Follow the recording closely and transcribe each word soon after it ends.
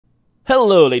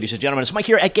Hello, ladies and gentlemen. It's Mike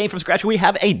here at Game From Scratch. We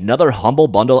have another humble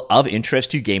bundle of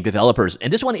interest to game developers.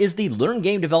 And this one is the Learn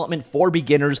Game Development for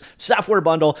Beginners software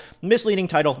bundle. Misleading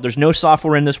title. There's no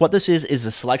software in this. What this is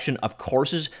a selection of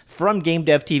courses from Game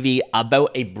Dev TV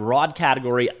about a broad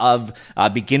category of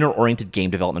beginner-oriented game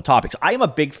development topics. I am a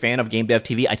big fan of Game Dev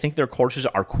TV. I think their courses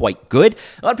are quite good.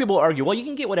 A lot of people argue, well, you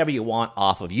can get whatever you want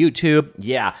off of YouTube.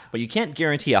 Yeah, but you can't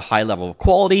guarantee a high level of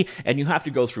quality, and you have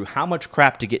to go through how much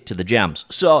crap to get to the gems.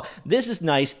 So this is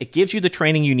nice. It gives you the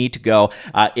training you need to go.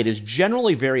 It is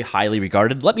generally very highly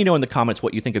regarded. Let me know in the comments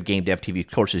what you think of Game Dev TV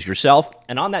courses yourself.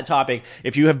 And on that topic,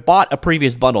 if you have bought a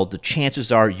previous bundle, the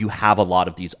chances are you have a lot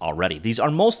of these already. These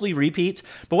are mostly repeats,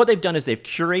 but what they've done is they've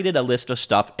curated a list of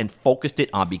stuff and focused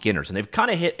it on beginners. And they've kind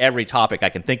of hit every topic I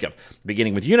can think of,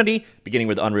 beginning with Unity, beginning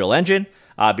with Unreal Engine,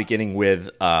 beginning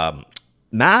with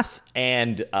math,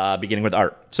 and beginning with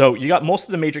art. So you got most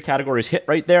of the major categories hit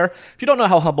right there. If you don't know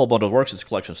how Humble Bundle works, it's a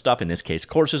collection of stuff, in this case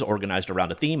courses, organized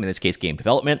around a theme, in this case game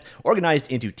development,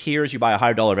 organized into tiers. You buy a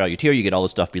higher dollar value tier, you get all the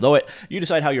stuff below it. You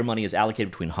decide how your money is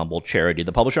allocated between Humble, Charity,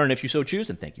 the publisher, and if you so choose,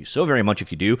 and thank you so very much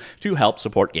if you do, to help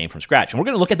support Game From Scratch. And we're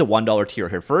going to look at the $1 tier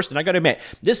here first, and I got to admit,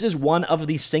 this is one of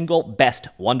the single best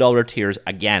 $1 tiers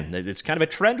again. It's kind of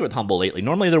a trend with Humble lately.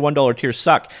 Normally their $1 tiers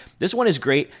suck. This one is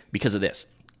great because of this.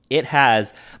 It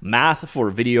has math for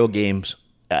video games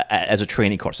as a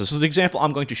training course. This is an example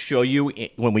I'm going to show you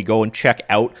when we go and check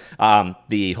out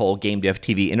the whole Game Dev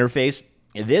TV interface.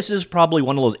 This is probably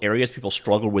one of those areas people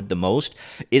struggle with the most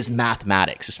is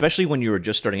mathematics, especially when you're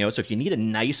just starting out. So if you need a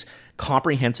nice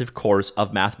comprehensive course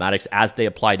of mathematics as they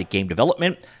apply to game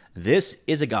development, this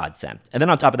is a godsend. And then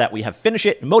on top of that, we have Finish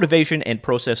It, motivation, and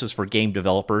processes for game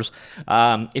developers.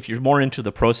 If you're more into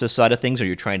the process side of things or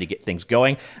you're trying to get things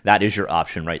going, that is your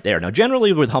option right there. Now,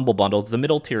 generally with Humble Bundle, the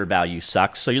middle tier value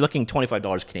sucks. So you're looking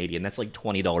 $25 Canadian. That's like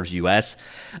 $20 US.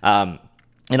 And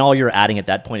all you're adding at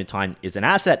that point in time is an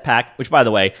asset pack, which, by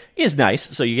the way, is nice.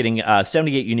 So you're getting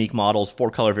 78 unique models, 4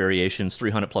 color variations,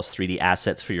 300 plus 3D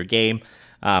assets for your game.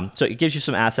 So it gives you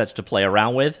some assets to play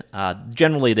around with.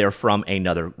 Generally, they're from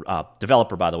another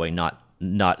developer, by the way,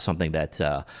 not something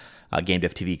that Game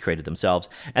Dev TV created themselves.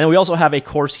 And then we also have a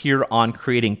course here on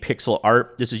creating pixel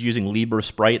art. This is using Libre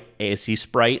Sprite, ASC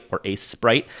Sprite, or Ace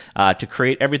Sprite to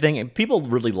create everything. And people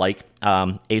really like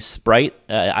Ace Sprite.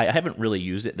 I haven't really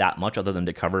used it that much other than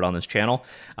to cover it on this channel.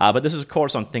 But this is a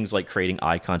course on things like creating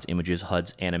icons, images,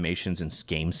 HUDs, animations, and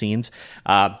game scenes.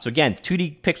 So again,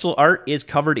 2D pixel art is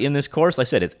covered in this course. Like I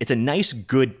said, it's a nice,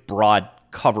 good, broad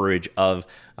coverage of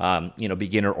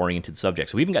beginner-oriented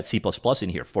subjects. So we even got C++ in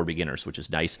here for beginners, which is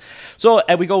nice. So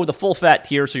and we go with the full fat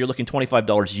tier, so you're looking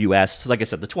 $25 US. Like I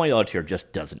said, the $20 tier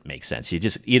just doesn't make sense. You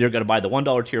just either got to buy the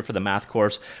 $1 tier for the math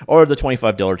course or the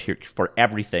 $25 tier for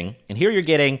everything. And here you're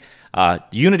getting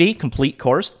Unity complete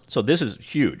course. So this is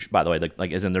huge, by the way.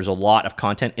 Like as in, there's a lot of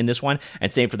content in this one,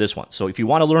 and same for this one. So if you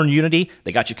want to learn Unity,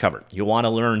 they got you covered. You want to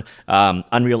learn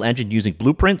Unreal Engine using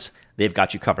blueprints, they've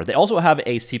got you covered. They also have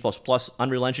a C++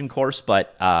 Unreal Engine course,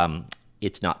 but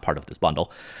it's not part of this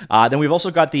bundle. Then we've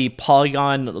also got the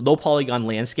low polygon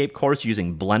landscape course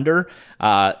using Blender.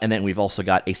 And then we've also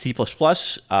got a C++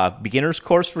 beginners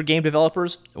course for game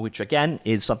developers, which again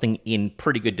is something in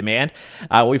pretty good demand.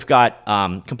 We've got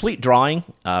complete drawing,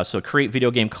 so create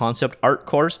video game concept art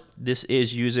course. This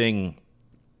is using,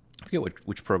 I forget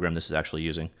which program this is actually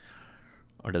using.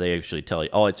 Or do they actually tell you?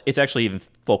 Oh, it's actually even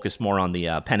focused more on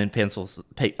the pen and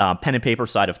paper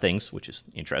side of things, which is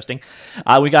interesting.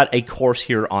 We got a course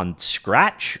here on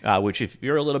Scratch, which if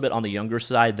you're a little bit on the younger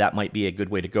side, that might be a good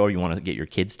way to go. You want to get your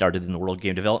kids started in the world of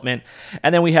game development.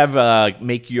 And then we have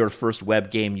make your first web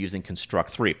game using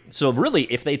Construct 3. So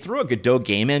really, if they threw a Godot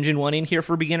game engine one in here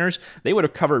for beginners, they would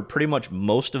have covered pretty much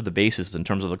most of the bases in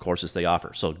terms of the courses they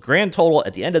offer. So grand total,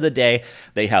 at the end of the day,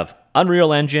 they have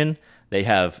Unreal Engine, they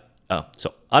have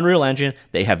Unreal Engine,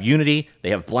 they have Unity, they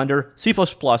have Blender, C++,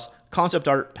 concept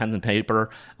art, pen and paper.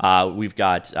 We've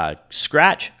got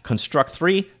Scratch, Construct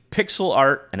 3, pixel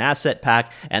art, an asset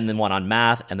pack, and then one on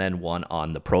math, and then one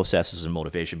on the processes and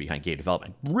motivation behind game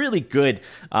development. Really good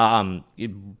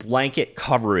blanket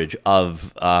coverage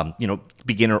of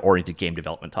beginner-oriented game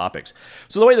development topics.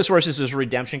 So the way this works is there's a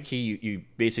redemption key. You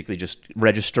basically just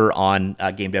register on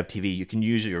Game Dev TV. You can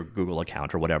use your Google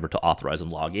account or whatever to authorize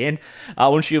and log in.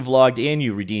 Once you've logged in,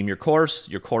 you redeem your course.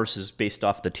 Your course is based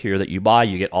off the tier that you buy.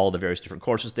 You get all the various different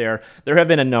courses there. There have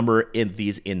been a number of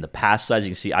these in the past. So as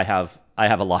you can see, I have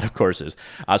a lot of courses.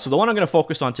 So the one I'm going to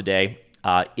focus on today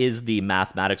is the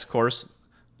mathematics course.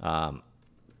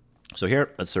 So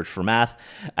here, let's search for math.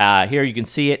 Here you can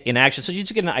see it in action. So you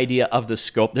just get an idea of the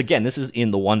scope. Again, this is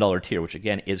in the $1 tier, which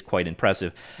again is quite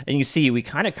impressive. And you can see we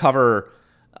kind of cover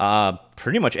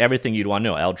Pretty much everything you'd want to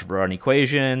know: algebra and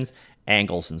equations,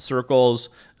 angles and circles,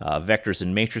 vectors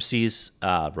and matrices,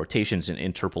 rotations and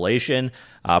interpolation,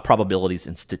 probabilities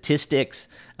and statistics,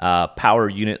 power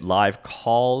unit live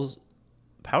calls.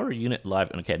 Power unit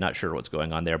live. Okay, not sure what's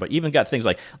going on there, but even got things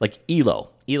like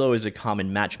ELO. ELO is a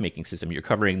common matchmaking system. You're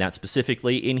covering that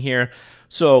specifically in here.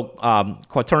 So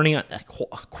quaternion,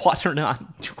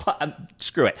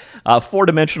 screw it.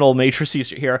 Four-dimensional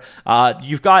matrices here.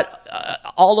 You've got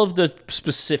all of the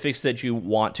specifics that you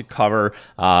want to cover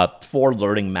for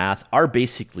learning math are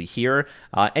basically here.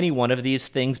 Any one of these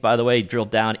things, by the way,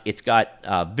 drilled down, it's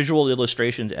got visual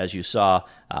illustrations, as you saw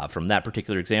from that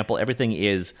particular example. Everything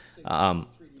is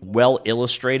well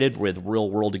illustrated with real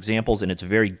world examples, and it's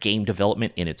very game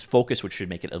development in its focus, which should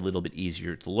make it a little bit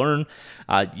easier to learn.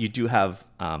 You do have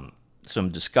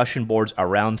some discussion boards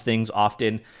around things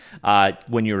often.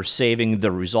 When you're saving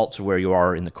the results of where you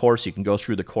are in the course, you can go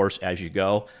through the course as you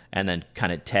go and then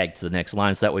kind of tag to the next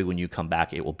lines. That way, when you come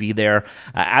back, it will be there.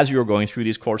 As you're going through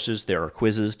these courses, there are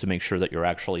quizzes to make sure that you're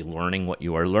actually learning what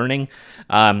you are learning.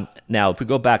 Now, if we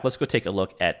go back, let's go take a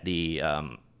look at the...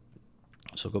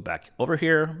 So go back over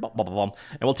here, and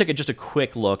we'll take just a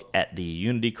quick look at the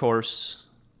Unity course,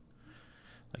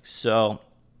 like so.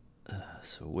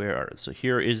 So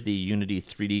here is the Unity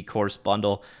 3D course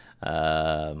bundle. This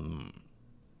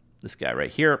guy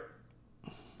right here.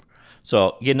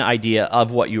 So get an idea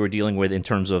of what you are dealing with in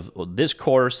terms of this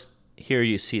course. Here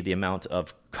you see the amount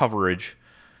of coverage.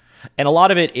 And a lot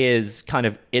of it is kind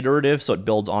of iterative, so it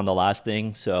builds on the last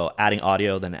thing. So adding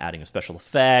audio, then adding a special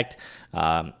effect,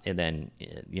 and then,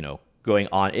 going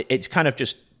on. It kind of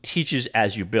just teaches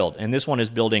as you build. And this one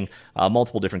is building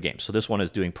multiple different games. So this one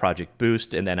is doing Project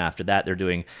Boost, and then after that, they're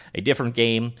doing a different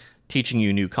game, teaching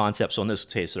you new concepts. So in this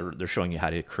case, they're showing you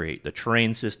how to create the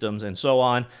terrain systems and so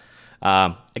on.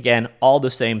 Again, all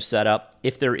the same setup.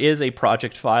 If there is a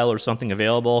project file or something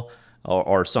available,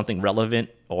 or something relevant,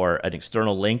 or an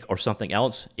external link or something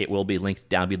else, it will be linked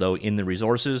down below in the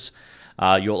resources.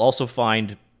 You'll also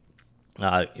find,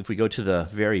 if we go to the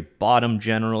very bottom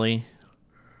generally,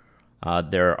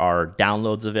 there are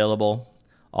downloads available.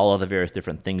 All of the various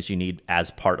different things you need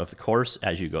as part of the course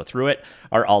as you go through it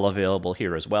are all available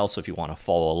here as well. So if you want to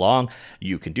follow along,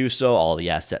 you can do so. All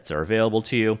the assets are available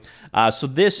to you. So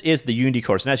this is the Unity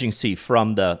course. And as you can see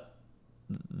from the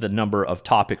number of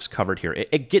topics covered here,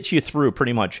 it gets you through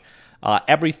pretty much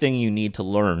everything you need to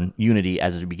learn Unity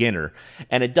as a beginner.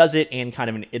 And it does it in kind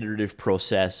of an iterative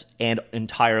process and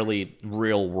entirely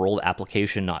real world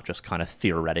application, not just kind of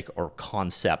theoretic or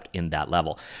concept in that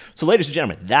level. So ladies and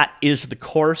gentlemen, that is the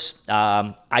course.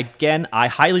 Again, I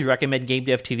highly recommend Game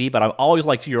Dev TV, but I always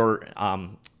like your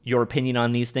opinion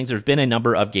on these things. There's been a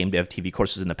number of Game Dev TV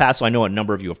courses in the past, so I know a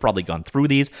number of you have probably gone through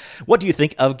these. What do you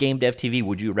think of Game Dev TV?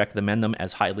 Would you recommend them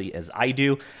as highly as I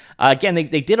do? Again,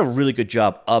 they did a really good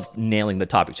job of nailing the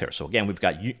topics here. So again, we've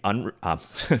got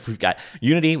we've got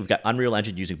Unity, we've got Unreal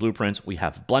Engine using blueprints, we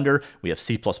have Blender, we have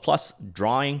C++,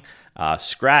 drawing,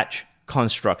 Scratch,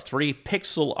 Construct 3,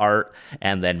 pixel art,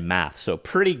 and then math. So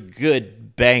pretty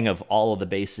good bang of all of the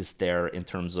bases there in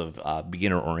terms of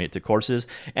beginner-oriented courses,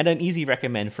 and an easy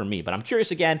recommend for me. But I'm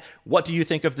curious again, what do you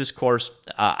think of this course?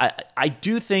 I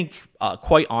do think,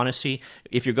 quite honestly,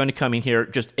 if you're going to come in here,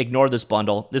 just ignore this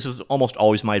bundle. This is almost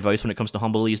always my advice when it comes to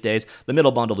Humble these days. The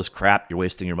middle bundle is crap. You're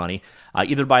wasting your money.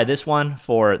 Either buy this one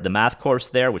for the math course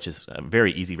there, which is a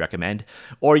very easy recommend,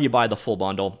 or you buy the full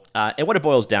bundle. And what it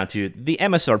boils down to, the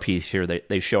MSRPs here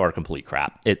they show are complete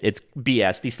crap. It's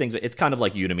BS. These things, it's kind of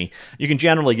like Udemy. You can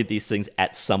generally get these things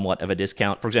at somewhat of a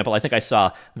discount. For example, I think I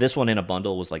saw this one in a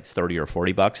bundle was like 30 or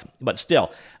 40 bucks. But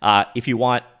still, if you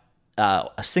want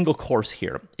a single course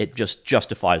here, it just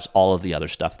justifies all of the other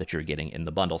stuff that you're getting in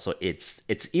the bundle. So it's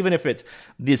even if it's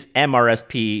this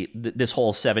MRSP, this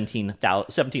whole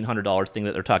 $1,700 thing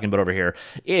that they're talking about over here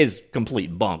is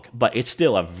complete bunk, but it's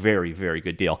still a very, very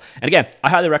good deal. And again, I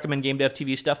highly recommend Game Dev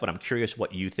TV stuff, but I'm curious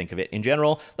what you think of it in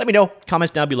general. Let me know.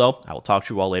 Comments down below. I will talk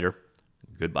to you all later.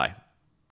 Goodbye.